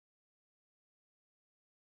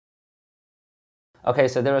Okay,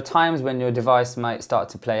 so there are times when your device might start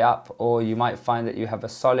to play up, or you might find that you have a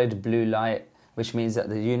solid blue light, which means that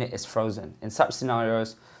the unit is frozen. In such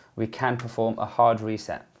scenarios, we can perform a hard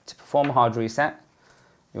reset. To perform a hard reset,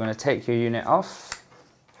 you want to take your unit off.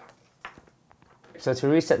 So to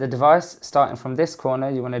reset the device, starting from this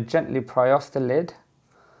corner, you want to gently pry off the lid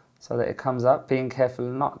so that it comes up, being careful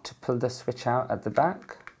not to pull the switch out at the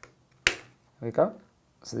back. There we go.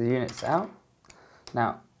 So the unit's out.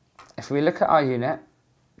 Now, if we look at our unit,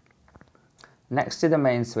 next to the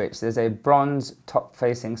main switch, there's a bronze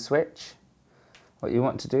top-facing switch. What you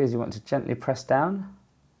want to do is you want to gently press down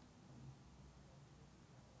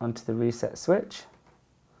onto the reset switch,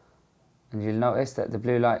 and you'll notice that the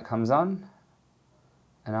blue light comes on,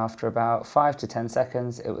 and after about 5 to 10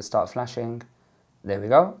 seconds, it will start flashing. There we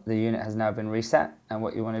go. The unit has now been reset, and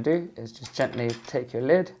what you want to do is just gently take your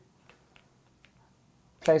lid,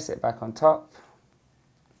 place it back on top,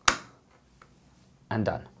 and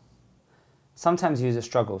done. Sometimes users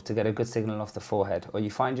struggle to get a good signal off the forehead, or you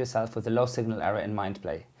find yourself with a low signal error in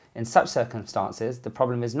MyndPlay. In such circumstances, the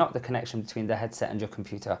problem is not the connection between the headset and your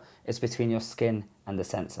computer, it's between your skin and the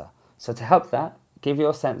sensor. So to help that, give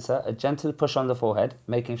your sensor a gentle push on the forehead,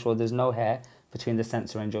 making sure there's no hair between the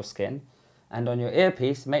sensor and your skin. And on your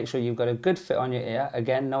earpiece, make sure you've got a good fit on your ear,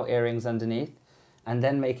 again, no earrings underneath, and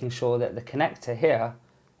then making sure that the connector here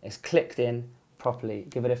is clicked in properly.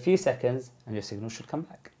 Give it a few seconds and your signal should come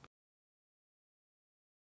back.